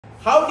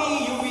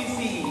Howdy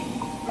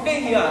UVCE!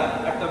 Today here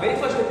at the very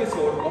first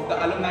episode of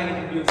the Alumni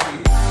interview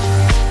series.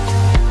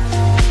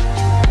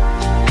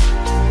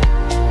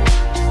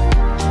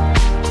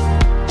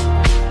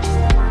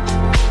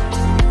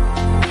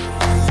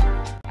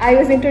 I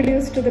was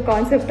introduced to the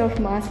concept of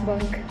mass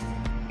bunk.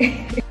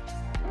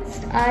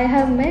 I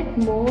have met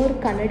more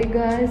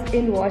Kannadigas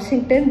in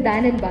Washington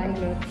than in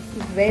Bangalore.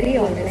 Very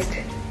honest.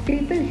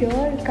 People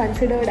here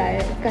consider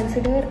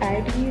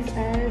IITs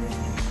as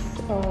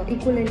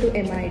equivalent to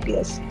MIT.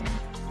 Yes.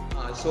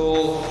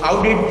 So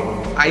how did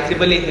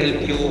IEEE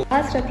help you?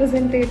 As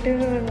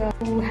representative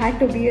who had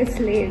to be a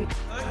slave.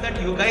 I heard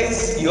that you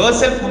guys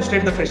yourself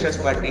hosted the freshers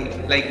party.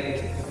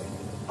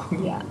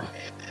 Yeah.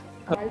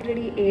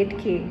 Already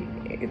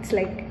 8K. It's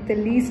like the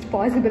least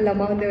possible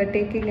amount they were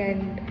taking,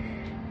 and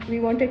we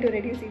wanted to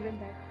reduce even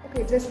that.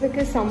 Okay, just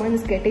because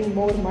someone's getting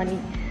more money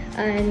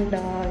and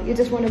you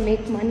just want to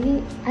make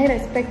money, I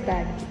respect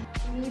that.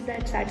 You need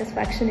that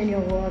satisfaction in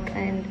your work,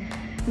 and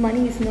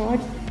money is not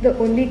the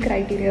only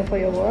criteria for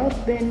your work.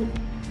 Then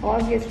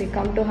obviously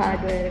come to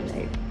hardware.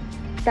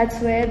 That's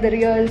where the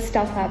real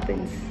stuff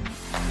happens.